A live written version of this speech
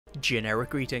Generic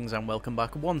greetings and welcome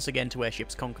back once again to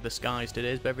Airships Conquer the Skies.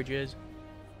 Today's beverage is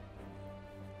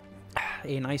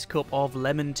a nice cup of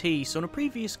lemon tea. So in a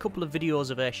previous couple of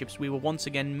videos of Airships, we were once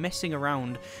again messing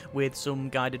around with some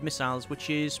guided missiles,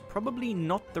 which is probably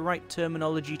not the right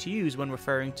terminology to use when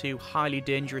referring to highly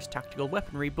dangerous tactical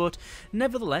weaponry, but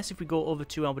nevertheless, if we go over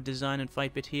to our design and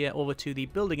fight bit here, over to the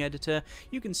building editor,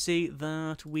 you can see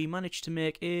that we managed to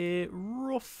make a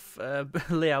rough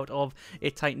layout of a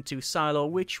Titan II silo,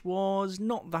 which was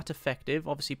not that effective.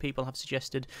 Obviously, people have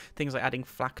suggested things like adding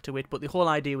flak to it, but the whole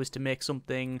idea was to make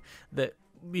something that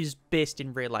is based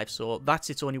in real life, so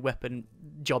that's its only weapon,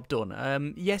 job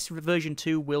done. Yes, version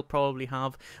 2 will probably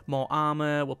have more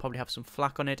armor, we'll probably have some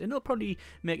flak on it, and it'll probably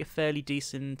make a fairly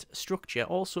decent structure.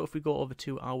 Also, if we go over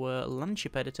to our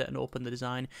landship editor and open the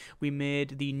design, we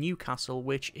made the Newcastle,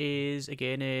 which is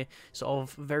again a sort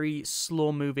of very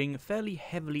slow moving, fairly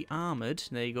heavily armored,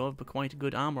 there you go, but quite a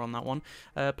good armor on that one,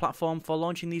 platform for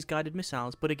launching these guided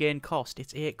missiles. But again, cost,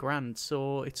 it's $8 grand,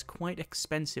 so it's quite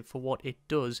expensive for what it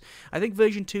does. I think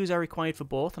version 2s are required for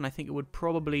both, and I think it would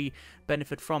probably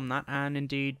benefit from that, and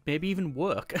indeed maybe even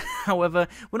work. However,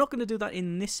 we're not going to do that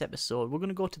in this episode. We're going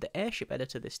to go to the airship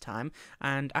editor this time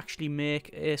and actually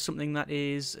make something that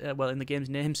is, well, in the game's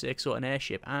namesake, so an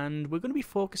airship, and we're going to be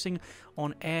focusing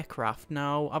on aircraft.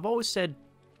 Now, I've always said,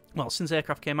 well, since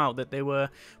aircraft came out, that they were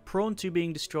prone to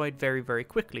being destroyed very, very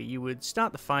quickly. You would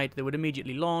start the fight, they would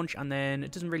immediately launch, and then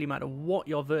it doesn't really matter what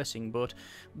you're versing, but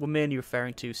we're mainly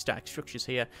referring to static structures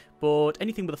here. But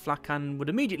anything with a flak cannon would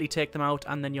immediately take them out,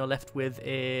 and then you're left with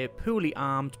a poorly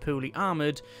armed, poorly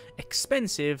armoured,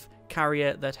 expensive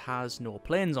carrier that has no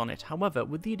planes on it. However,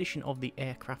 with the addition of the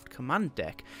aircraft command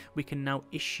deck, we can now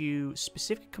issue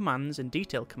specific commands and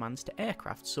detailed commands to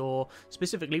aircraft. So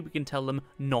specifically, we can tell them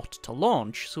not to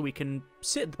launch, so we can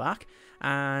sit at the back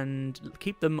and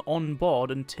keep them on board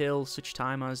until such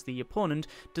time as the opponent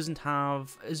doesn't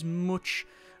have as much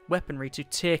weaponry to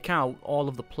take out all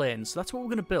of the planes. So that's what we're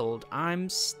going to build. I'm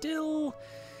still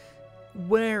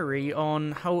wary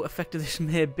on how effective this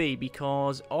may be,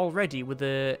 because already with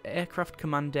the aircraft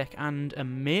command deck and a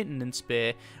maintenance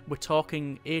bay, we're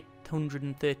talking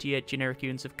 838 generic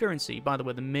units of currency. By the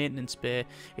way, the maintenance bay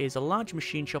is a large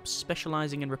machine shop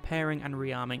specialising in repairing and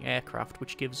rearming aircraft,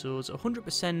 which gives us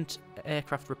 100%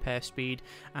 aircraft repair speed,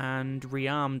 and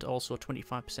rearmed also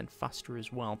 25% faster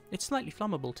as well. It's slightly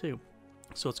flammable too,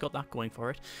 so it's got that going for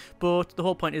it. But the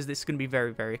whole point is this is going to be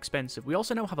very, very expensive. We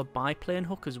also now have a biplane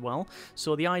hook as well.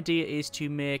 So the idea is to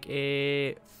make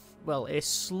a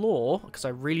slow, because I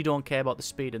really don't care about the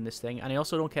speed in this thing, and I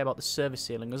also don't care about the service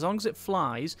ceiling. As long as it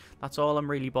flies, that's all I'm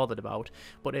really bothered about.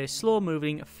 But a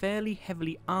slow-moving, fairly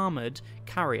heavily armoured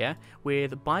carrier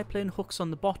with biplane hooks on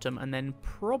the bottom, and then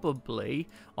probably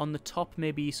on the top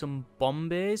maybe some bomb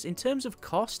bays. In terms of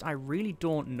cost, I really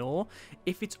don't know.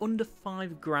 If it's under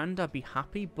 $5 grand, I'd be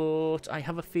happy, but I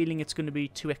have a feeling it's going to be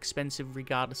too expensive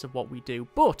regardless of what we do.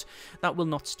 But that will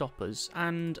not stop us,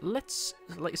 and let's,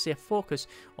 like I say, focus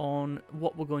on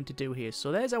what we're going to do here.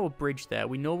 So there's our bridge there.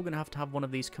 We know we're going to have one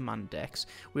of these command decks.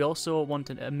 We also want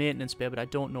a maintenance bay, but I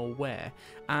don't know where.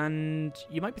 And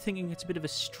you might be thinking it's a bit of a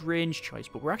strange choice,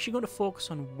 but we're actually going to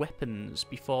focus on weapons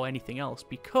before anything else,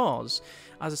 because,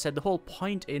 as I said, the whole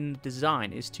point in the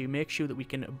design is to make sure that we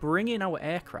can bring in our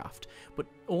aircraft, but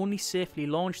only safely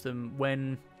launch them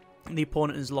when the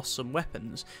opponent has lost some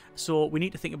weapons. So we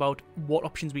need to think about what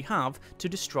options we have to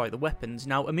destroy the weapons.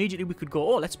 Now, immediately we could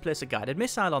go, oh, let's place a guided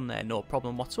missile on there, no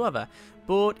problem whatsoever.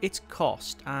 But its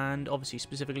cost, and obviously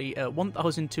specifically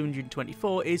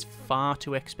 1,224, is far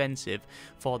too expensive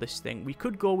for this thing. We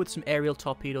could go with some aerial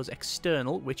torpedoes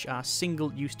external, which are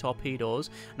single-use torpedoes,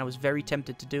 and I was very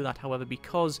tempted to do that. However,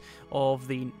 because of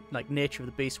the nature of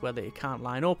the beast, where they can't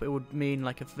line up, it would mean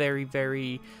like a very,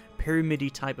 very pyramid-y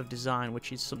type of design,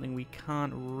 which is something we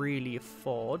can't really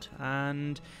afford.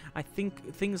 And I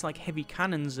think things like heavy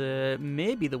cannons are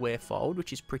maybe the way forward,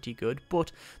 which is pretty good,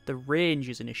 but the range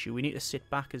is an issue. We need to sit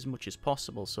back as much as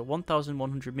possible. So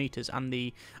 1,100 meters and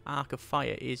the arc of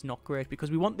fire is not great, because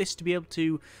we want this to be able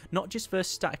to not just verse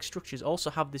static structures,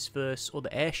 also have this verse other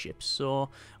airships. So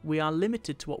we are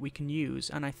limited to what we can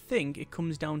use, and I think it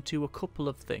comes down to a couple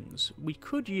of things. We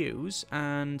could use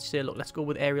and say, look, let's go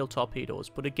with aerial torpedoes,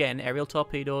 but again, aerial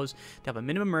torpedoes, they have a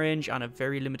minimum range and a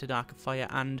very limited arc of fire,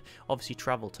 and obviously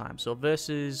travel time. So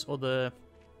versus other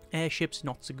Airships,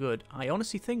 not so good. I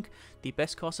honestly think the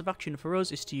best course of action for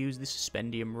us is to use the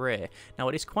Suspendium Ray. Now,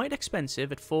 it is quite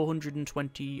expensive at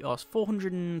 420 or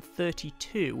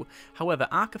 432. However,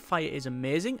 Arc of Fire is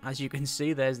amazing. As you can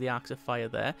see, there's the Arcs of Fire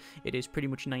there. It is pretty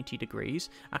much 90 degrees.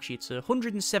 Actually, it's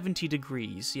 170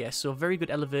 degrees. Yes, so very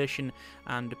good elevation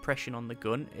and depression on the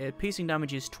gun. Piercing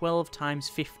damage is 12 times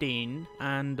 15,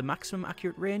 and the maximum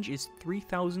accurate range is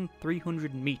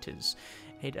 3,300 meters.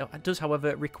 It does,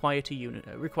 however, require a unit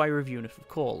of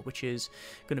coal, which is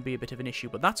going to be a bit of an issue.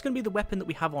 But that's going to be the weapon that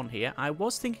we have on here. I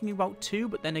was thinking about 2,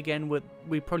 but then again,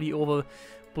 we're probably over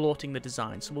bloating the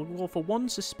design. So we'll go for 1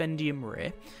 Suspendium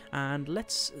Ray, and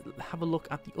let's have a look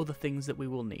at the other things that we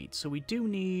will need. So we do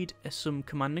need some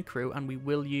command and crew, and we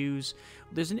will use...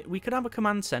 we could have a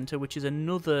command center, which is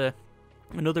another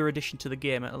addition to the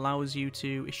game. It allows you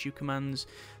to issue commands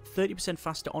 30%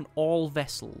 faster on all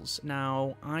vessels.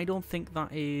 Now, I don't think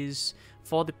that is,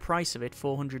 for the price of it,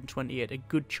 428, a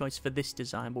good choice for this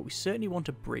design, but we certainly want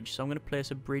a bridge, so I'm going to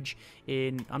place a bridge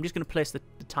in... I'm just going to place the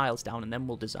tiles down and then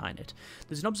we'll design it.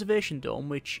 There's an observation dome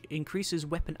which increases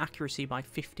weapon accuracy by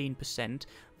 15%.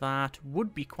 That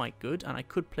would be quite good, and I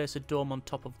could place a dome on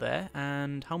top of there.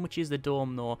 And how much is the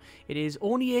dome, though? It is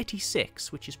only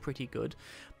 86, which is pretty good.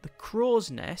 The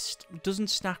crow's nest doesn't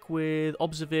stack with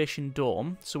observation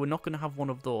dome, so we're not going to have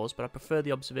one of those, but I prefer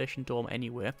the observation dome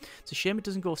anyway. It's a shame it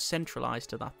doesn't go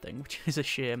centralized to that thing, which is a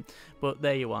shame, but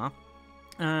there you are.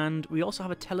 And we also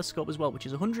have a telescope as well, which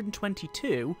is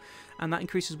 122, and that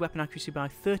increases weapon accuracy by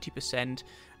 30%,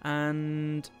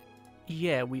 and...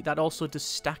 yeah, that also does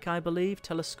stack, I believe.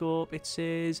 Telescope, it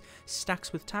says,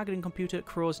 stacks with targeting computer,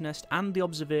 crow's nest, and the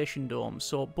observation dome.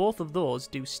 So both of those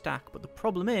do stack, but the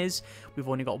problem is we've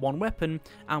only got one weapon,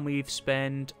 and we've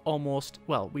spent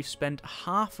we've spent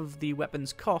half of the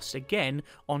weapon's cost, again,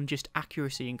 on just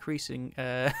accuracy increasing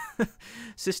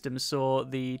systems. So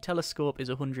the telescope is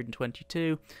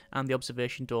 122, and the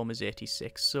observation dome is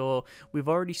 86. So we've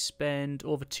already spent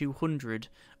over 200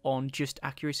 on just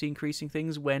accuracy increasing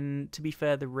things, when, to be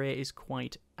fair, the ray is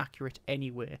quite accurate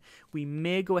anyway. We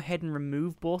may go ahead and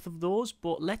remove both of those,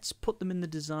 but let's put them in the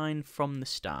design from the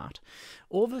start.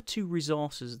 Over to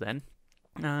resources then.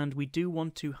 And we do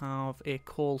want to have a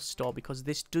coal store, because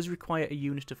this does require a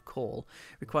unit of coal.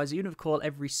 It requires a unit of coal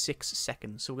every 6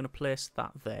 seconds, so we're going to place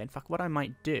that there. In fact, what I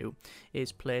might do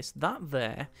is place that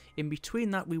there. In between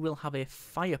that, we will have a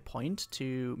fire point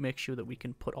to make sure that we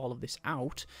can put all of this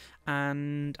out.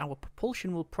 And our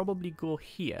propulsion will probably go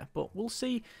here, but we'll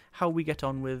see how we get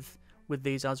on with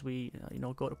these as we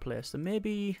go to place. So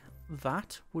maybe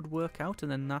that would work out,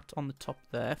 and then that on the top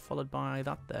there, followed by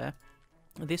that there.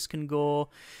 This can go...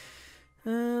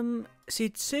 see,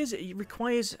 it says it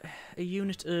requires a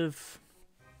unit of...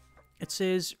 It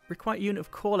says require a unit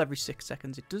of coal every 6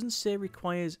 seconds. It doesn't say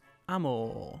requires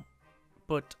ammo,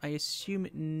 but I assume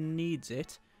it needs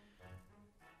it.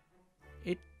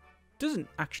 It doesn't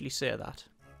actually say that.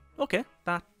 Okay,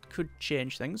 that could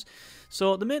change things.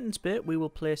 So the maintenance bit we will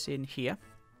place in here.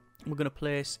 We're going to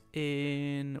place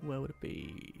in, where would it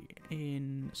be?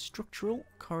 In structural,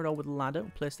 corridor with ladder.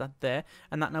 We'll place that there.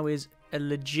 And that now is a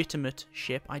legitimate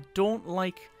ship. I don't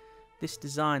like this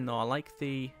design though. I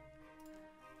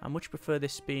much prefer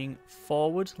this being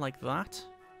forward like that.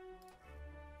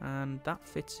 And that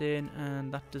fits in,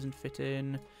 and that doesn't fit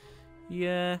in.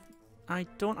 Yeah, I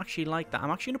don't actually like that. I'm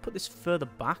actually going to put this further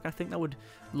back. I think that would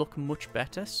look much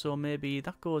better. So maybe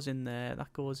that goes in there,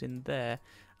 that goes in there.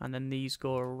 And then these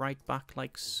go right back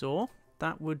like so.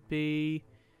 That would be...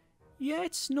 yeah,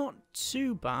 it's not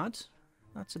too bad.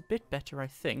 That's a bit better, I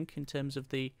think, in terms of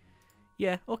the...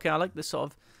 yeah, okay, I like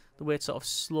the way it sort of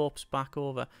slopes back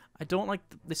over. I don't like...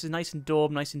 this is nice and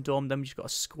domed, then we've just got a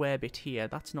square bit here.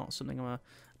 That's not something I'm a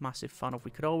massive fan of.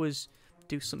 We could always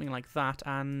do something like that,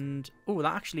 and... oh,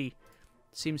 that actually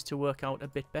seems to work out a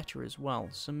bit better as well.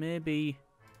 So maybe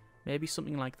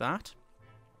something like that.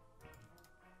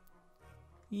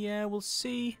 Yeah, we'll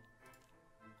see.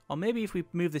 Or maybe if we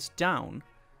move this down,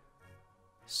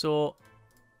 so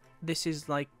this is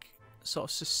like sort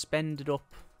of suspended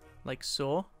up like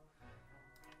so.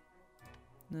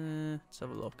 Let's have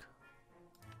a look.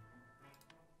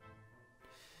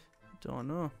 Don't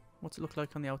know. What's it look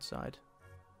like on the outside?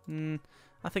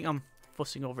 I think I'm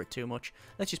fussing over it too much.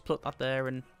 Let's just put that there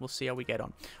and we'll see how we get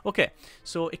on. Okay,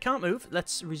 so it can't move.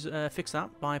 Let's fix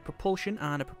that by propulsion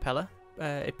and a propeller.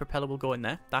 A propeller will go in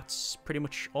there. That's pretty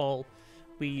much all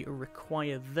we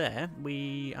require there.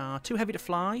 We are too heavy to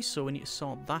fly, so we need to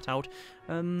sort that out.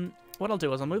 What I'll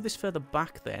do is I'll move this further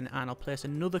back then, and I'll place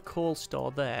another coal store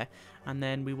there, and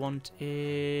then we want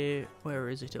a... where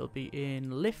is it? It'll be in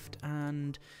lift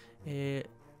and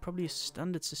probably a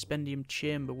standard suspendium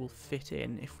chamber will fit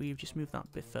in if we just move that a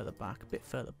bit further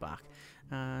back,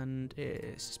 and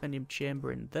a suspendium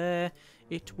chamber in there.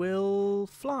 It will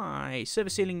fly.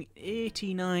 Service ceiling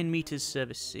 89 meters.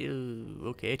 Service.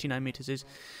 Okay, 89 meters is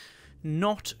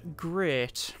not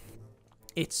great.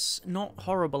 It's not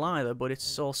horrible either, but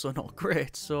it's also not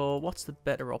great. So what's the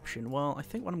better option? Well, I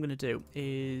think what I'm going to do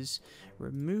is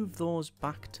remove those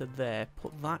back to there,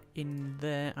 put that in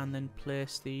there, and then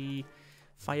place the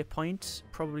fire point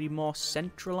probably more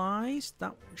centralized.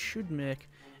 That should make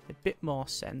a bit more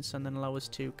sense, and then allow us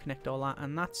to connect all that.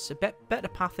 And that's a bit better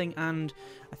pathing, and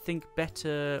I think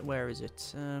better... Where is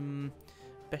it?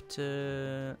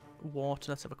 Better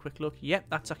water. Let's have a quick look. Yep,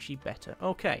 that's actually better.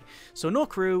 Okay, so no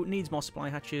crew, needs more supply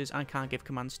hatches, and can't give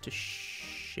commands to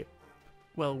ship.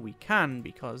 Well, we can,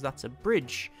 because that's a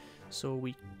bridge, so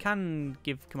we can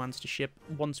give commands to ship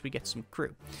once we get some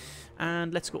crew.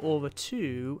 And let's go over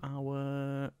to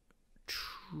our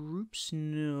troops.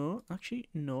 No, actually,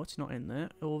 no, it's not in there.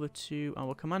 Over to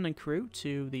our command and crew,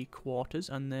 to the quarters,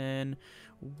 and then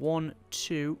 1,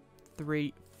 2,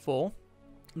 3, 4.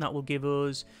 That will give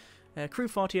us crew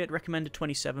 48, recommended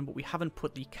 27, but we haven't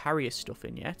put the carrier stuff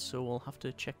in yet, so we'll have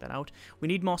to check that out. We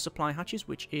need more supply hatches,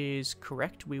 which is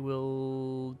correct. We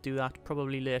will do that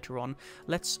probably later on.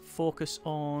 Let's focus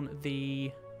on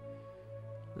the...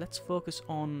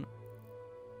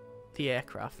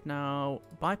 aircraft. Now,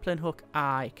 biplane hook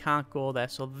I can't go there,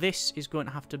 so this is going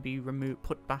to have to be removed,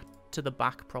 put back to the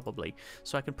back probably.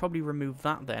 So I can probably remove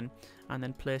that then, and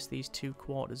then place these 2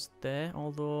 quarters there,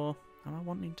 although... Am I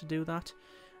wanting to do that?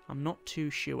 I'm not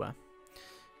too sure.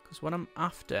 Because what I'm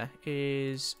after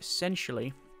is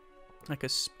essentially like a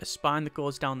spine that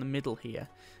goes down the middle here.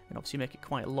 And obviously make it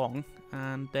quite long.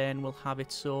 And then we'll have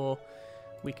it so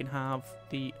we can have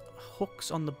the hooks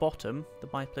on the bottom. The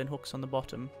biplane hooks on the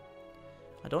bottom.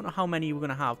 I don't know how many we're going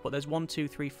to have. But there's 1, 2,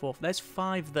 3, 4. There's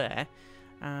 5 there.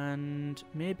 And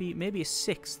maybe a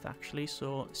 6th actually.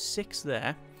 So 6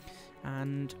 there.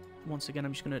 And once again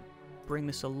I'm just going to bring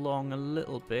this along a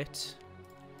little bit,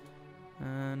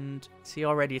 and see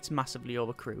already it's massively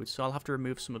overcrewed, so I'll have to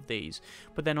remove some of these.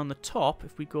 But then on the top,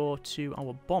 if we go to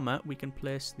our bomber, we can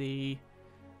place the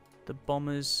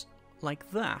bombers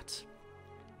like that,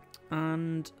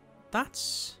 and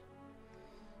that's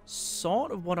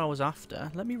sort of what I was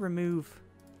after. Let me remove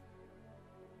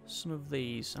some of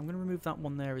these. I'm going to remove that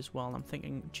one there as well. I'm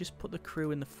thinking just put the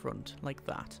crew in the front like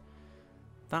that.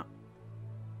 That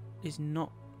is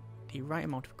not the right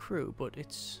amount of crew, but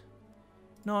it's...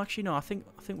 No, actually no, I think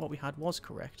what we had was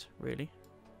correct, really.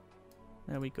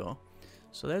 There we go.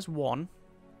 So there's 1.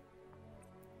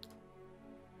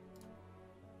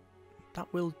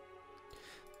 That will...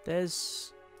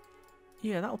 There's...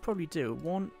 Yeah, that'll probably do.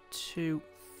 1, 2,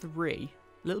 3.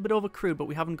 A little bit overcrewed, but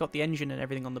we haven't got the engine and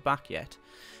everything on the back yet.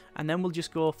 And then we'll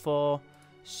just go for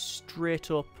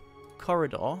straight up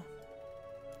corridor,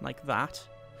 like that.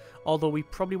 Although we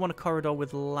probably want a corridor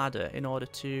with ladder in order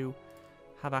to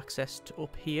have access to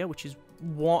up here, which is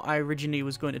what I originally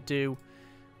was going to do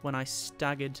when I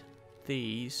staggered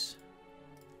these.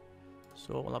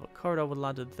 So we'll have a corridor with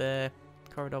ladder there,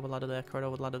 corridor with ladder there, corridor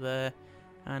with ladder there,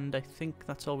 and I think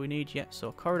that's all we need yet.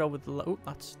 So corridor with oh,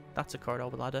 that's a corridor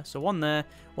with ladder. So 1 there,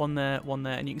 1 there, 1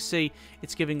 there, and you can see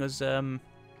it's giving us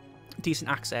decent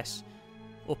access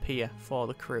up here for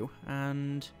the crew.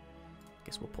 And I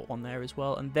guess we'll put 1 there as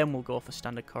well, and then we'll go for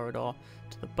standard corridor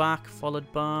to the back,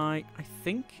 followed by, I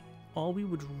think all we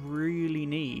would really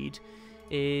need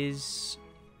is,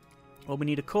 well, we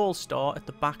need a coal store at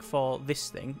the back for this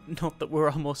thing. Not that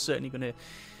we're almost certainly going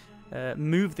to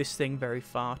move this thing very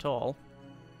far at all,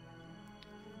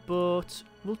 but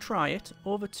we'll try it.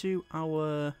 Over to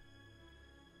our,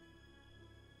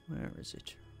 where is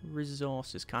it?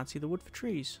 Resources. Can't see the wood for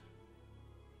trees.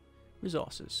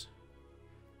 Resources.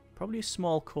 Probably a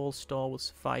small coal store will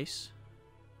suffice.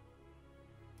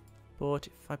 But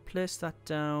if I place that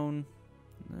down,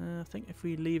 I think if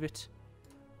we leave it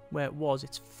where it was,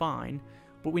 it's fine.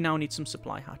 But we now need some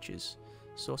supply hatches.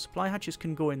 So supply hatches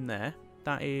can go in there.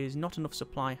 That is not enough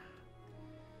supply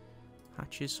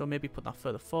hatches, so maybe put that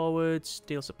further forward.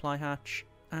 Steel supply hatch.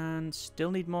 And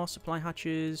still need more supply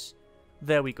hatches.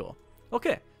 There we go.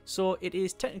 Okay. So it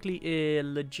is technically a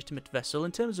legitimate vessel.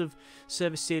 In terms of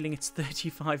service ceiling, it's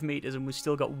 35 meters and we've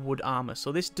still got wood armor.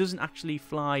 So this doesn't actually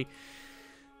fly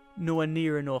nowhere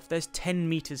near enough. There's 10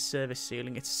 meters service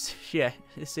ceiling. It's, yeah,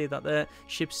 they say that the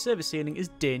ship's service ceiling is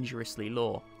dangerously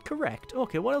low. Correct.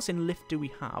 Okay, what else in lift do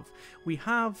we have? We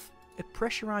have a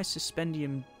pressurized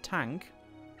suspendium tank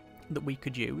that we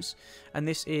could use. And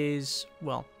this is,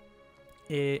 well,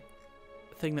 a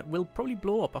thing that will probably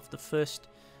blow up after the first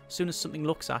as soon as something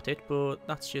looks at it, but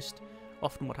that's just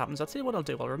often what happens. I'll tell you what I'll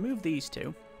do. I'll remove these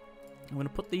two. I'm going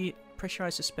to put the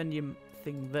pressurized suspendium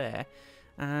thing there,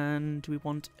 and we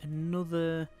want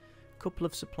another couple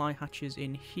of supply hatches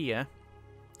in here,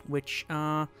 which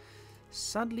are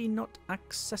sadly not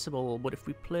accessible, but if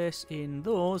we place in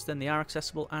those, then they are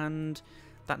accessible, and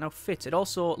that now fits. It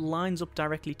also lines up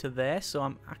directly to there, so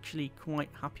I'm actually quite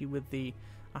happy with the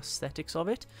aesthetics of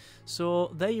it.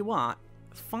 So there you are,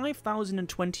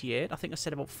 5,028. I think I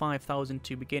said about 5,000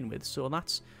 to begin with, so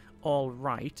that's all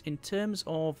right. In terms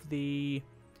of the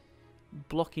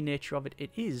blocky nature of it,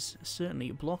 it is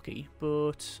certainly blocky,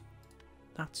 but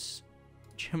that's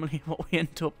generally what we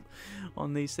end up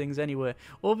on these things anyway.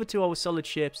 Over to our solid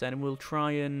shapes then, and we'll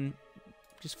try and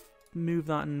just move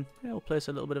that, and we'll place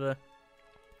a little bit of a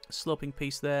sloping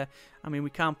piece there. I mean, we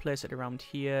can't place it around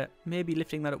here. Maybe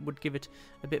lifting that up would give it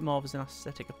a bit more of an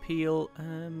aesthetic appeal.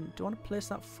 Do I want to place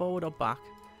that forward or back?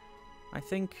 I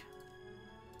think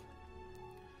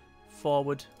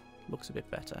forward looks a bit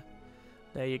better.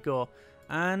 There you go.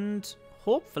 And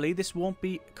hopefully this won't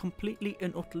be completely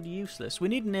and utterly useless. We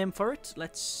need a name for it.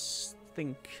 Let's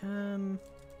think. We'll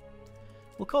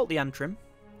call it the Antrim.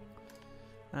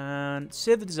 And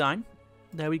save the design.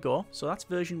 There we go. So that's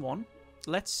version 1.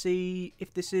 Let's see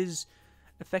if this is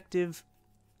effective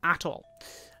at all.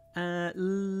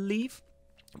 Leave.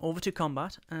 Over to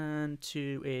combat and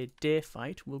to a day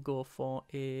fight. We'll go for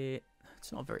a...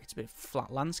 It's a bit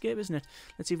flat landscape, isn't it?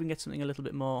 Let's see if we can get something a little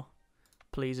bit more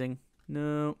pleasing.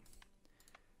 No.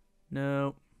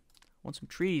 No. Want some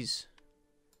trees.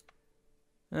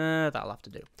 That'll have to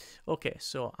do. Okay,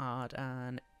 so add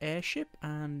an airship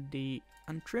and the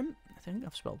Antrim. I think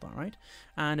I've spelled that right.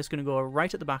 And it's going to go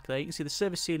right at the back there. You can see the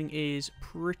service ceiling is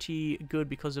pretty good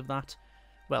because of that.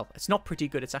 Well, it's not pretty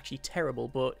good, it's actually terrible,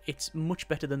 but it's much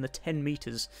better than the 10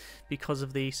 meters because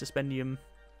of the suspendium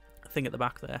thing at the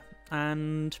back there.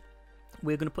 And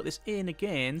we're going to put this in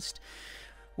against...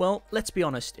 Well, let's be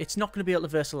honest, it's not going to be able to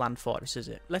verse a land fortress, is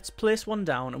it? Let's place one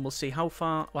down and we'll see how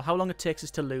long it takes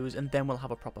us to lose, and then we'll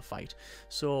have a proper fight.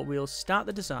 So we'll start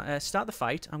the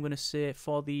fight. I'm going to say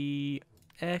for the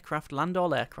aircraft, land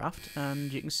all aircraft,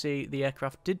 and you can see the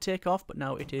aircraft did take off, but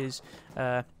now it is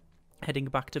heading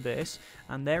back to base,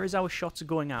 and there is our shots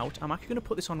going out. I'm actually going to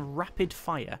put this on rapid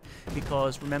fire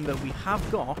because remember we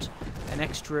have got an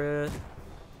extra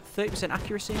 30%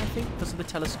 accuracy, I think, because of the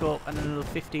telescope, and another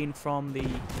 15 from the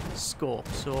scope.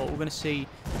 So we're going to see,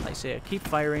 like I say, keep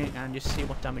firing and just see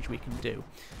what damage we can do.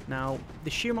 Now, the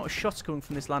sheer amount of shots coming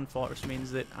from this land fortress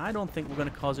means that I don't think we're going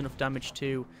to cause enough damage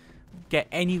to get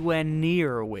anywhere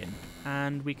near a win.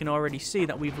 And we can already see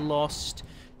that we've lost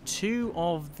 2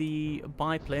 of the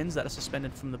biplanes that are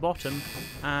suspended from the bottom,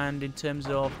 and in terms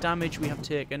of damage we have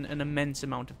taken an immense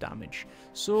amount of damage.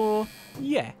 So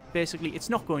yeah, basically it's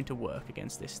not going to work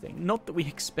against this thing. Not that we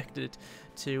expected it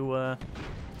to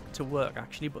work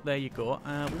actually, but there you go.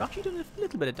 We've actually done a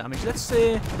little bit of damage.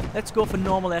 Let's go for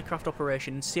normal aircraft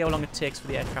operation and see how long it takes for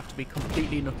the aircraft to be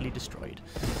completely and utterly destroyed.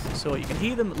 So you can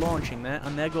hear them launching there,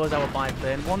 and there goes our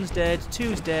biplane. 1's dead,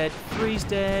 2's dead, 3's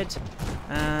dead,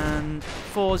 and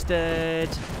 4's dead.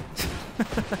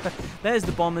 There's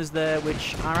the bombers there,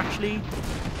 which are actually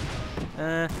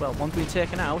well, one's been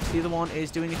taken out, the other one is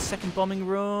doing its second bombing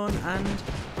run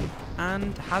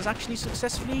and has actually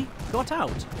successfully got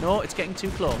out. No, it's getting too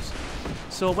close.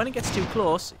 So when it gets too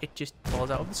close, it just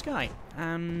falls out of the sky.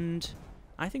 And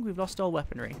I think we've lost all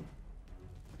weaponry.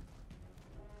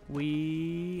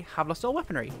 We have lost all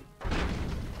weaponry.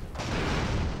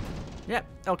 Yep,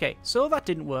 okay, so that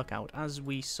didn't work out as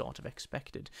we sort of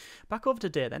expected. Back over to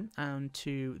day then, and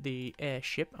to the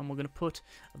airship, and we're going to put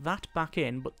that back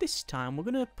in, but this time we're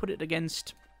going to put it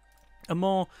against a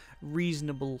more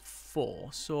reasonable foe.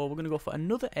 So we're going to go for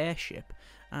another airship,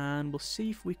 and we'll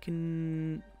see if we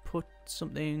can put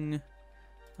something...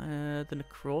 the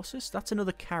Necrosis, that's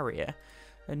another carrier.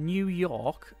 A New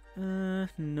York,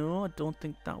 no, I don't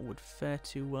think that would fare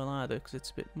too well either, because it's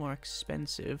a bit more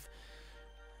expensive.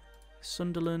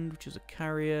 Sunderland, which is a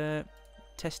carrier.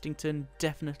 Testington,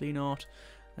 definitely not.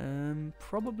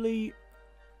 Probably...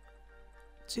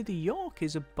 See, the York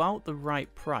is about the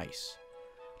right price.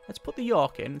 Let's put the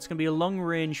York in. It's going to be a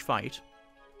long-range fight.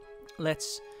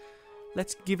 Let's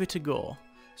give it a go.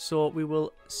 So we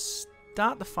will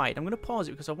start the fight. I'm going to pause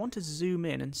it because I want to zoom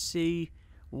in and see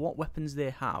what weapons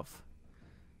they have.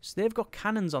 So they've got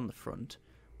cannons on the front,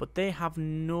 but they have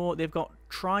no... They've got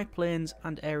triplanes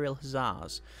and aerial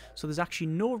hussars. So there's actually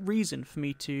no reason for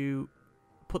me to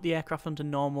put the aircraft under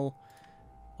normal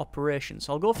operation.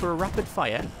 So I'll go for a rapid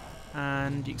fire.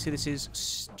 and you can see this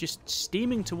is just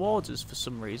steaming towards us for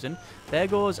some reason. There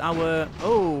goes our...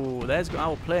 Oh, there's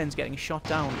our planes getting shot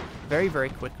down very, very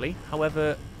quickly.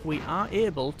 However, we are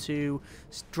able to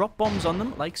drop bombs on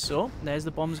them, like so. There's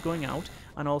the bombs going out,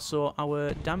 and also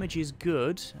our damage is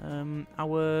good.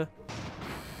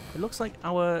 It looks like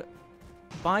our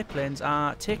biplanes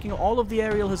are taking all of the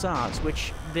aerial hussars,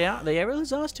 which the aerial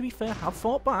hussars, to be fair, have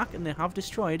fought back and they have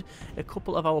destroyed a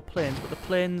couple of our planes, but the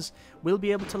planes will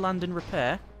be able to land and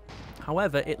repair.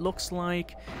 However, it looks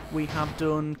like we have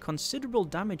done considerable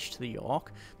damage to the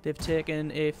York. They've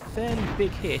taken a fairly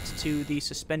big hit to the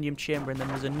suspendium chamber, and then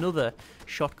there's another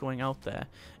shot going out there.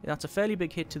 That's a fairly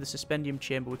big hit to the suspendium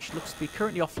chamber, which looks to be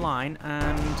currently offline,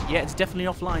 and yeah, it's definitely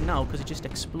offline now because it just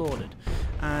exploded.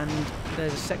 And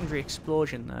there's a secondary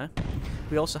explosion there.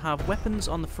 We also have weapons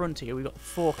on the front here. We've got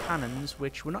 4 cannons,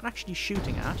 which we're not actually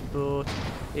shooting at, but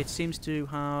it seems to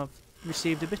have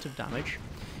received a bit of damage.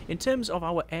 In terms of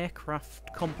our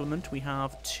aircraft complement, we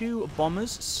have 2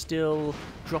 bombers still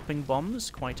dropping bombs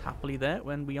quite happily there,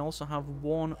 and we also have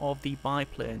 1 of the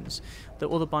biplanes. The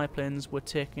other biplanes were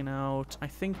taken out, I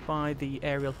think, by the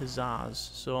aerial hussars,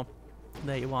 so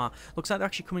there you are. Looks like they're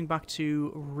actually coming back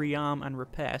to rearm and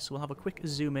repair, so we'll have a quick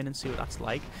zoom in and see what that's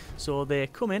like. So they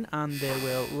come in and they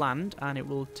will land, and it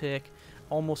will take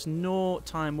almost no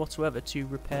time whatsoever to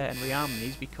repair and rearm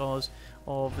these because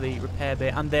of the repair bay.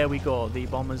 And there we go, the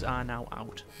bombers are now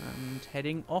out and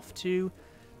heading off to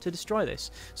destroy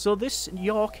this. So this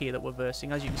York here that we're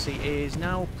versing, as you can see, is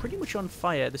now pretty much on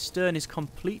fire. The stern is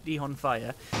completely on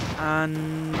fire,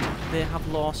 and they have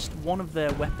lost 1 of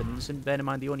their weapons, and bear in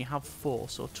mind they only have 4,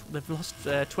 so they've lost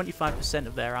 25%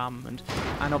 of their armament,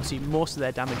 and obviously most of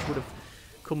their damage would have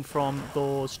come from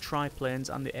those triplanes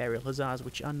and the aerial hussars,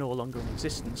 which are no longer in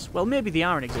existence. Well, maybe they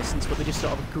are in existence, but they're just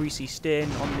sort of a greasy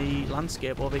stain on the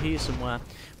landscape over here somewhere.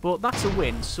 But that's a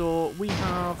win, so we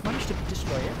have managed to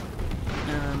destroy it.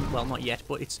 Well, not yet,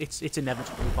 but it's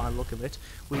inevitable by the look of it.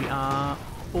 We are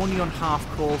only on half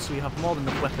coal, so we have more than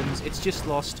enough weapons. It's just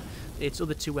lost its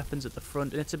other 2 weapons at the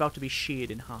front, and it's about to be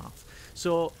sheared in half.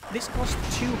 So this cost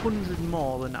 200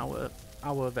 more than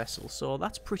our vessel, so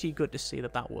that's pretty good to see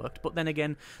that worked. But then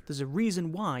again, there's a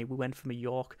reason why we went from a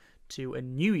York to a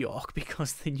New York,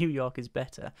 because the New York is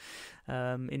better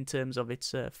in terms of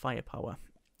its firepower.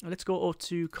 Let's go over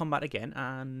to combat again,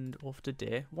 and off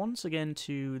today once again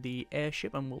to the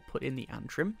airship, and we'll put in the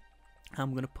Antrim.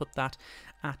 I'm going to put that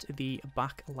at the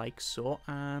back like so,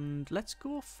 and let's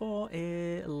go for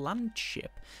a land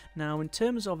ship. Now, in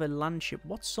terms of a land ship,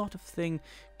 what sort of thing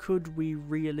could we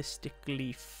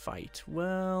realistically fight?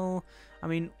 Well, I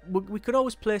mean, we could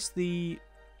always place the...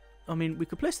 we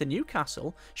could place the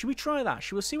Newcastle. Should we try that?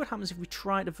 Should we see what happens if we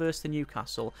try to verse the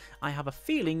Newcastle? I have a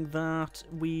feeling that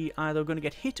we either going to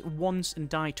get hit once and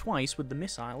die twice with the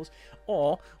missiles,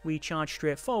 or we charge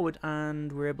straight forward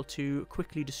and we're able to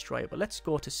quickly destroy it. But let's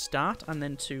go to start and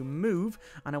then to move,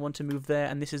 and I want to move there,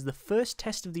 and this is the first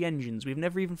test of the engines. We've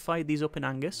never even fired these up in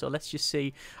anger, so let's just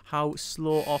see how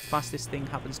slow or fast this thing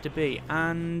happens to be.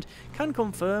 And can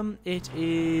confirm it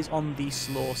is on the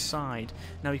slow side.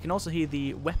 Now you can also hear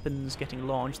the weapons getting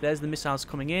launched. There's the missiles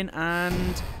coming in,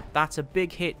 and that's a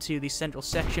big hit to the central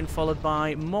section, followed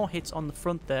by more hits on the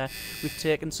front there. We've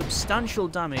taken substantial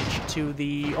damage to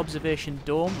the observation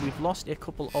dome. We've lost a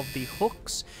couple of the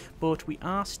hooks, but we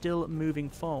are still moving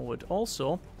forward.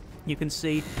 Also, you can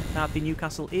see that the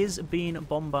Newcastle is being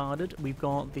bombarded. We've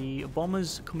got the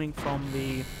bombers coming from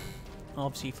the...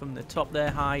 obviously from the top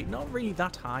there, high, not really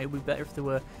that high. It would be better if they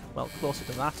were, well, closer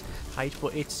to that height,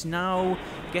 but it's now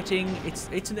getting, I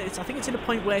think it's in a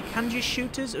point where it can just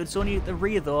shoot us. It's only at the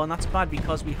rear though, and that's bad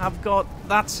because we have got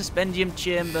that suspendium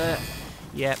chamber.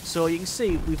 Yeah, so you can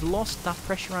see we've lost that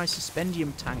pressurized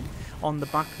suspendium tank on the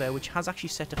back there, which has actually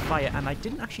set a fire, and I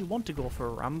didn't actually want to go for a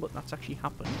ram, but that's actually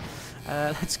happened.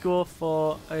 Let's go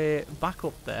for a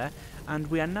backup there, and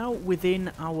we are now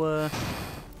within our...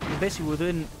 basically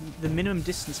within the minimum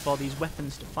distance for these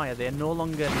weapons to fire. They are no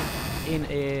longer in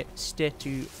a state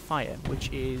to fire, which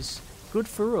is good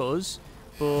for us,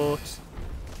 but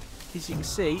as you can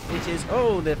see, it is...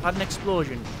 oh, they've had an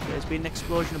explosion. There's been an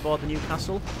explosion aboard the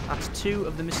Newcastle. That's 2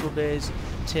 of the missile bays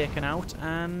taken out,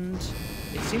 and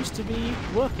it seems to be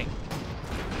working.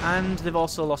 And they've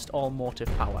also lost all motive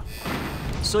power.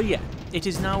 So yeah, it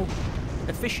is now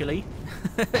officially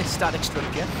static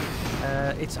structure.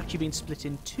 It's actually been split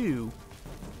in 2.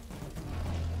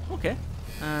 Okay,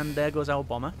 and there goes our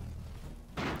bomber.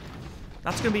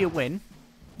 That's going to be a win.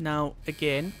 Now,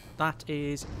 again, that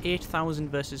is 8,000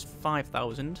 versus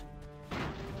 5,000.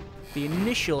 The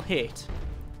initial hit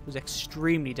was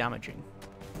extremely damaging,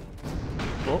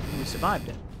 but we survived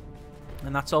it.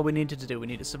 And that's all we needed to do. We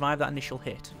need to survive that initial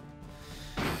hit.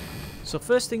 So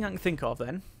first thing I can think of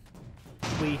then,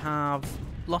 we have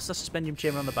lost the suspension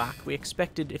chamber on the back. We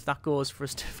expected, if that goes, for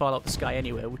us to fall out the sky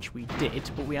anyway, which we did,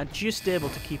 but we are just able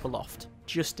to keep aloft.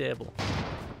 Just able.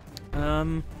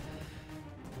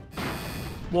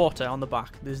 Water on the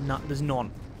back. There's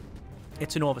none.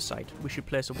 It's an oversight. We should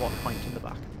place a water point in the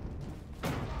back.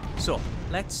 So,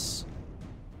 let's...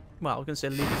 Well, I was going to say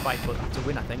leave the fight, but that's a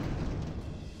win, I think.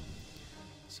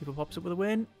 See if it pops up with a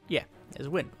win. Yeah, there's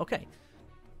a win. Okay.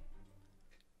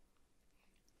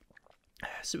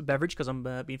 Sip of beverage, because I'm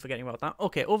been forgetting about that.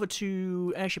 Okay, over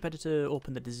to Airship Editor,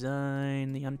 open the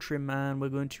design, the untrim, and we're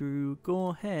going to go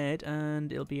ahead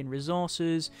and it'll be in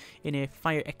resources, in a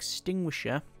fire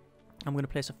extinguisher. I'm going to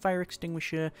place a fire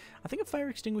extinguisher. I think a fire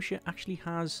extinguisher actually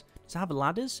has... Does it have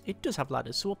ladders? It does have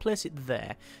ladders, so we'll place it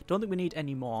there. Don't think we need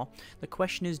any more. The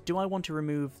question is, do I want to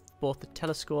remove both the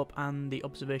telescope and the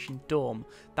observation dome?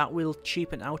 That will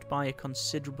cheapen out by a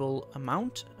considerable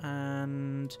amount,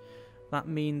 and that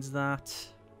means that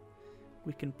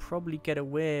we can probably get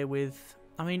away with...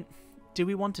 I mean, do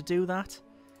we want to do that?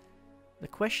 The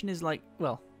question is like,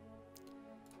 well,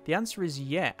 the answer is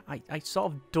yeah. I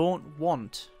sort of don't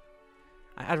want...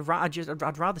 I'd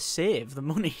rather save the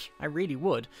money. I really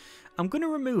would. I'm going to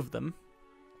remove them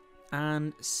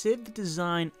and save the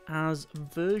design as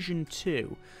version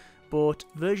 2. But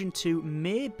version 2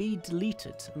 may be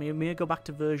deleted. I mean, we may go back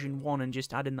to version 1 and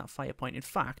just add in that fire point. In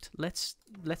fact, let's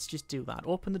just do that.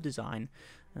 Open the design.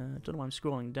 Don't know why I'm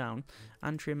scrolling down.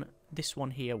 And trim this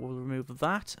one here. We'll remove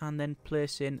that and then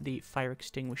place in the fire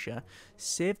extinguisher.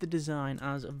 Save the design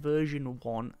as version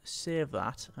 1. Save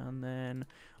that, and then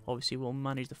obviously we'll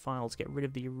manage the files, get rid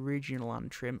of the original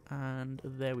Antrim, and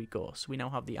there we go. So we now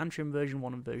have the Antrim version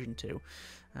 1 and version 2.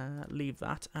 Leave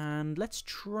that, and let's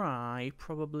try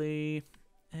probably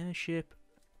Airship.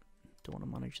 Don't want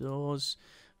to manage those.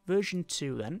 Version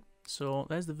 2 then. So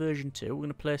there's the version 2. We're going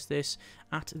to place this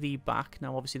at the back.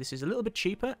 Now obviously this is a little bit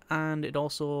cheaper, and it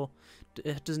also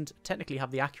doesn't technically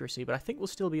have the accuracy, but I think we'll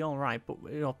still be alright. But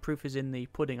you know, proof is in the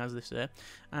pudding, as they say.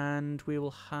 And we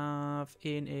will have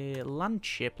in a land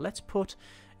ship, let's put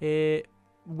a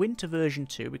winter version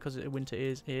 2, because winter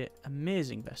is an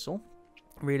amazing vessel.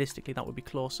 Realistically that would be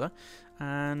closer,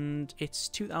 and it's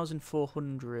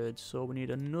 2,400, so we need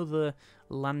another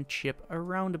land ship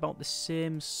around about the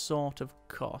same sort of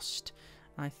cost.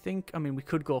 I think, I mean, we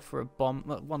could go for a bomb,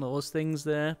 one of those things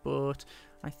there, but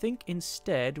I think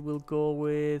instead we'll go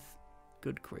with,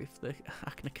 good grief, the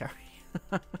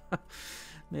Aknakari.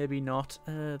 Maybe not.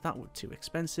 That would be too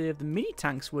expensive. The mini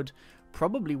tanks would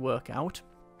probably work out.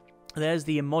 There's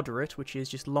the immoderate, which is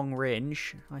just long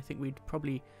range. I think we'd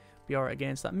probably be alright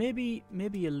against that. Maybe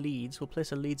a Leeds. We'll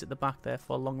place a Leeds at the back there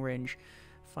for long range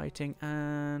fighting,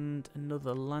 and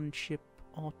another land ship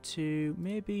or two.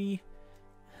 Maybe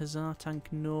Hussar tank,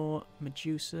 no.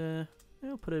 Medusa.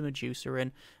 We'll put a Medusa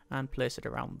in and place it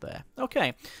around there.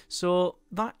 Okay, so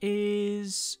that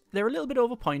is... They're a little bit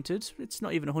overpointed. It's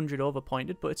not even 100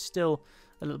 overpointed, but it's still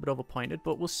a little bit overpointed.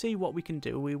 But we'll see what we can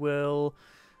do. We will...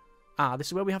 this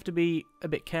is where we have to be a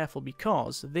bit careful,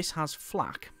 because this has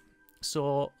flak.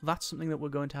 So that's something that we're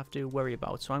going to have to worry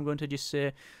about. So I'm going to just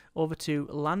say over to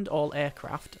land all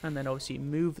aircraft, and then obviously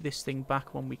move this thing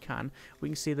back when we can. We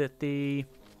can see that the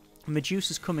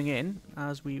Medusa's coming in,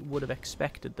 as we would have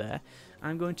expected there.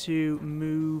 I'm going to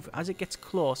move as it gets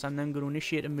close, and then going to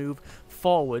initiate a move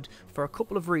forward for a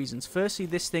couple of reasons. Firstly,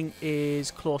 this thing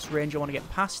is close range. I want to get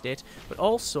past it, but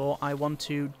also I want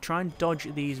to try and dodge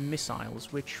these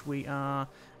missiles, which we are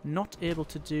not able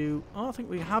to do. Oh, I think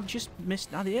we have just missed.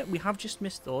 Yeah, we have just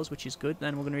missed those, which is good.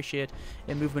 Then we're going to initiate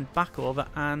a movement back over,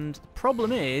 and the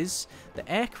problem is the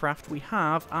aircraft we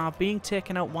have are being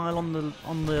taken out while on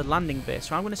the landing base.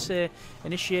 So I'm going to say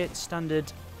initiate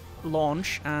standard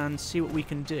launch and see what we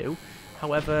can do.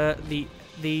 However,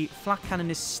 the flak cannon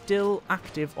is still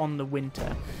active on the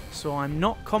winter, so I'm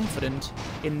not confident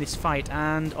in this fight.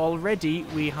 And already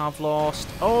we have lost.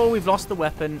 Oh, we've lost the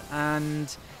weapon,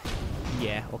 and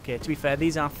yeah, okay, to be fair,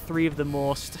 these are three of the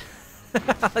most...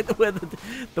 I like the way that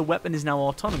the weapon is now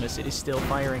autonomous. It is still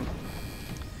firing.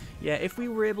 Yeah, if we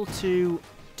were able to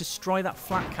destroy that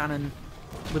flak cannon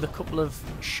with a couple of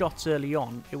shots early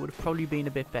on, it would have probably been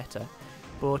a bit better.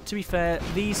 But to be fair,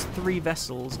 these three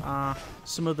vessels are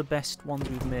some of the best ones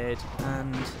we've made.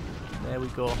 And there we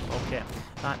go. Okay,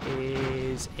 that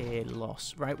is a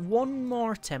loss. Right, one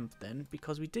more attempt then,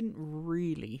 because we didn't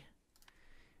really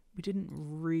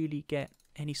get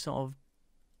any sort of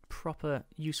proper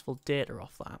useful data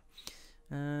off that.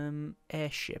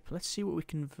 Airship. Let's see what we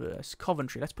can verse.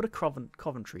 Coventry. Let's put a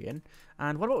Coventry in.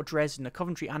 And what about a Dresden? A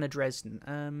Coventry and a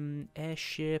Dresden.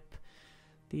 Airship.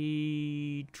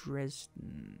 The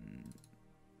Dresden.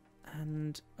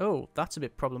 And, oh, that's a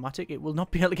bit problematic. It will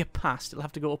not be able to get past. It'll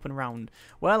have to go up and round.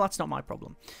 Well, that's not my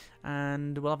problem.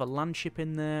 And we'll have a land ship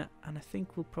in there. And I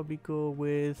think we'll probably go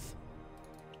with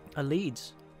a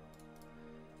Leeds.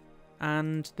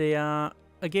 And they are,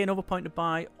 again, overpointed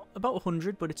by about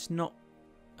 100, but it's not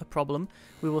a problem.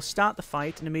 We will start the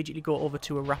fight and immediately go over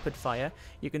to a rapid fire.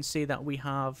 You can see that we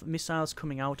have missiles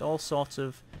coming out, all sorts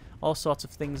of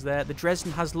things there. The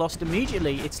Dresden has lost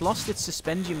immediately. It's lost its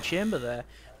suspendium chamber there,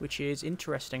 which is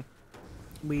interesting.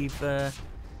 We're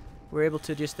able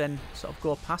to just then sort of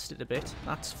go past it a bit.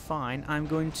 That's fine. I'm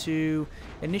going to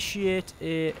initiate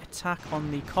an attack on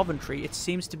the Coventry. It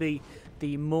seems to be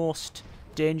the most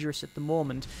dangerous at the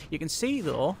moment. You can see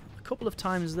though, a couple of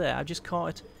times there, I've just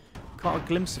caught a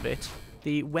glimpse of it.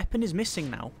 The weapon is missing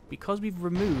now because we've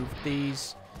removed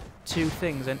these two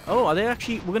things. And oh, are they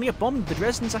actually? We're going to get bombed. The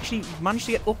Dresden's actually managed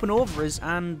to get up and over us,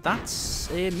 and that's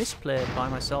a misplay by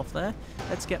myself there.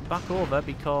 Let's get back over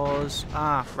because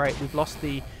right, we've lost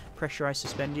the pressurized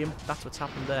suspendium. That's what's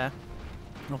happened there.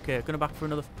 Okay, going to back for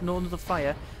another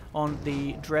fire on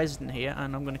the Dresden here,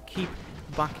 and I'm going to keep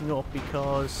backing up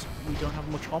because we don't have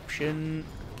much option.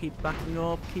 Keep backing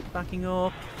up. Keep backing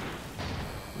up.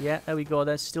 Yeah, there we go.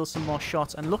 There's still some more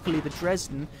shots. And luckily the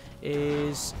Dresden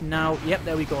is now... Yep,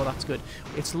 there we go. That's good.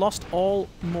 It's lost all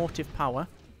motive power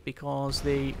because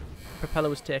the propeller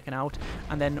was taken out.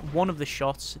 And then one of the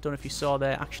shots, I don't know if you saw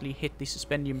there, actually hit the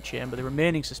suspendium chamber, the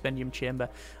remaining suspendium chamber,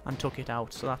 and took it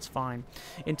out. So that's fine.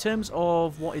 In terms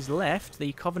of what is left,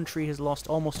 the Coventry has lost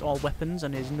almost all weapons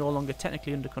and is no longer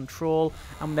technically under control.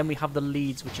 And then we have the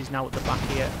Leeds, which is now at the back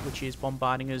here, which is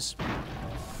bombarding us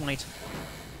quite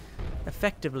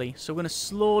effectively. So we're going to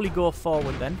slowly go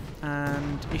forward then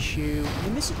and issue... I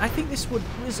mean, I think this it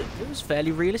was a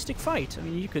fairly realistic fight. I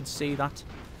mean, you could see that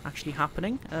actually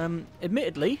happening.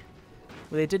 Admittedly,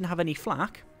 they didn't have any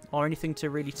flak or anything to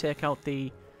really take out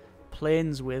the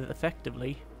planes with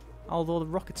effectively. Although the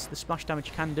rockets, the splash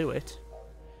damage can do it.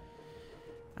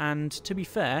 And to be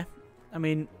fair, I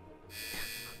mean,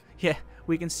 yeah,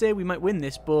 we can say we might win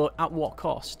this, but at what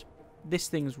cost? This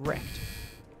thing's wrecked.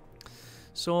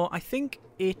 So I think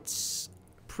it's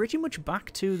pretty much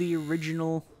back to the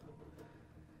original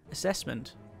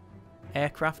assessment.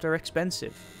 Aircraft are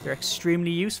expensive. They're extremely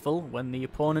useful when the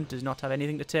opponent does not have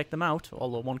anything to take them out,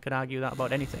 although one could argue that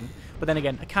about anything. But then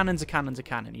again, a cannon's a cannon's a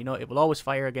cannon. You know, it will always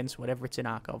fire against whatever it's in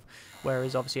arc of.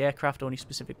 Whereas obviously aircraft, only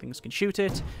specific things can shoot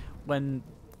it. When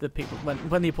the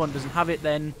opponent doesn't have it,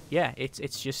 then yeah,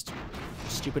 it's just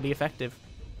stupidly effective.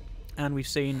 And we've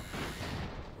seen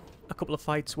a couple of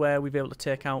fights where we've been able to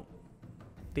take out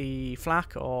the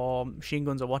flak or machine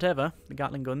guns or whatever, the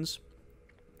Gatling guns.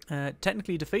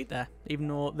 Technically defeat there, even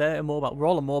though they're immobile. We're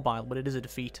all immobile, but it is a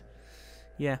defeat.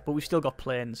 Yeah, but we've still got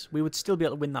planes. We would still be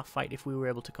able to win that fight if we were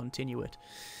able to continue it.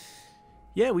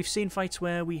 Yeah, we've seen fights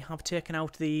where we have taken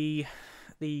out the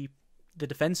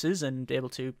defences and able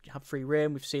to have free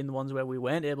reign. We've seen the ones where we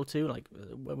weren't able to, like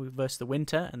when we versed the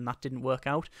Winter, and that didn't work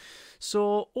out.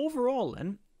 So overall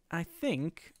then, I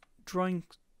think, drawing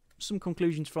some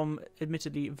conclusions from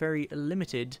admittedly very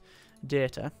limited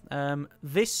data,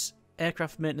 this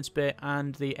aircraft maintenance bay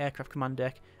and the aircraft command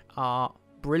deck are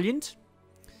brilliant,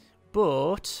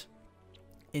 but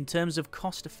in terms of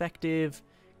cost-effective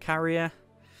carrier,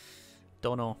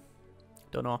 don't know.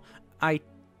 I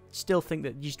still think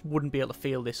that you just wouldn't be able to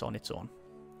field this on its own.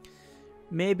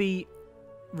 Maybe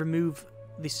remove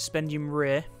the suspendium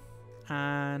ray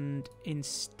and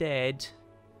instead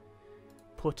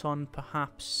put on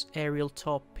perhaps aerial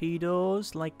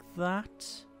torpedoes like that.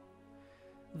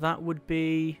 That would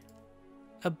be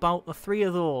about the 3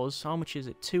 of those. How much is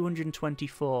it?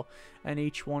 224, and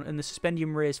each one, and the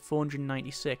suspendium ray is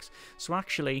 496. So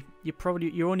actually,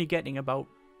 you're only getting about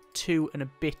 2 and a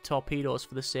bit torpedoes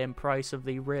for the same price of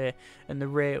the ray, and the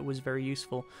ray was very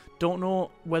useful. Don't know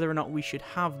whether or not we should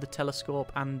have the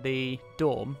telescope and the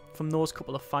dome. From those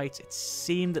couple of fights, it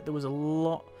seemed that there was a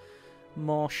lot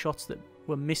more shots that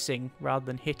were missing rather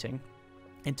than hitting.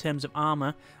 In terms of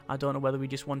armour, I don't know whether we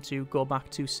just want to go back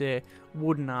to, say,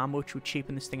 wooden armour, which would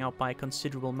cheapen this thing out by a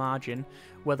considerable margin.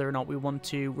 Whether or not we want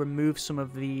to remove some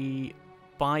of the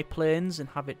biplanes and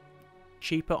have it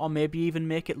cheaper, or maybe even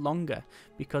make it longer,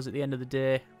 because at the end of the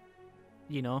day,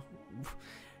 you know,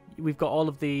 we've got all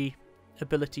of the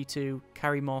ability to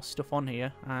carry more stuff on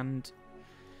here, and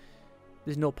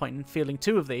there's no point in fielding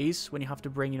 2 of these when you have to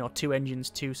bring, you know, 2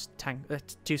 engines, 2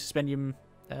 suspendium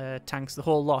tanks, the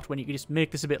whole lot, when you could just make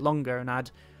this a bit longer and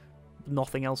add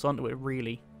nothing else onto it,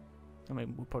 really. I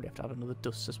mean, we'll probably have to have another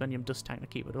suspendium dust tank to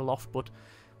keep it aloft, but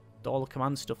all the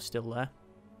command stuff's still there.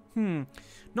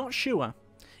 Not sure.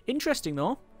 Interesting,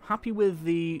 though. Happy with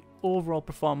the overall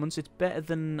performance. It's better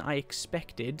than I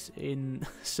expected in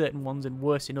certain ones and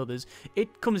worse in others.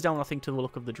 It comes down, I think, to the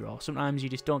look of the draw. Sometimes you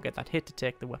just don't get that hit to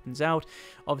take the weapons out.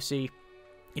 Obviously,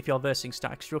 if you're versing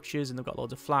static structures and they've got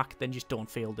loads of flak, then just don't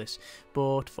feel this.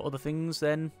 But for other things,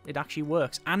 then it actually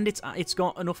works. And it's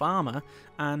got enough armour,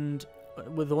 and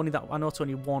with only that, I know it's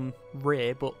only one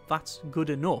ray, but that's good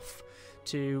enough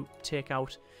to take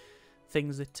out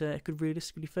things that it could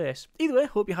realistically face. Either way,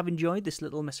 hope you have enjoyed this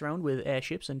little mess around with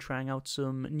airships and trying out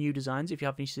some new designs. If you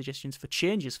have any suggestions for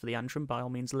changes for the Antrim, by all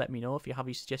means let me know. If you have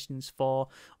any suggestions for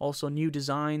also new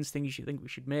designs, things you think we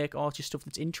should make, or just stuff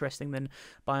that's interesting, then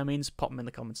by all means pop them in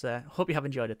the comments there. Hope you have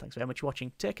enjoyed it. Thanks very much for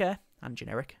watching. Take care, and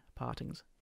generic partings.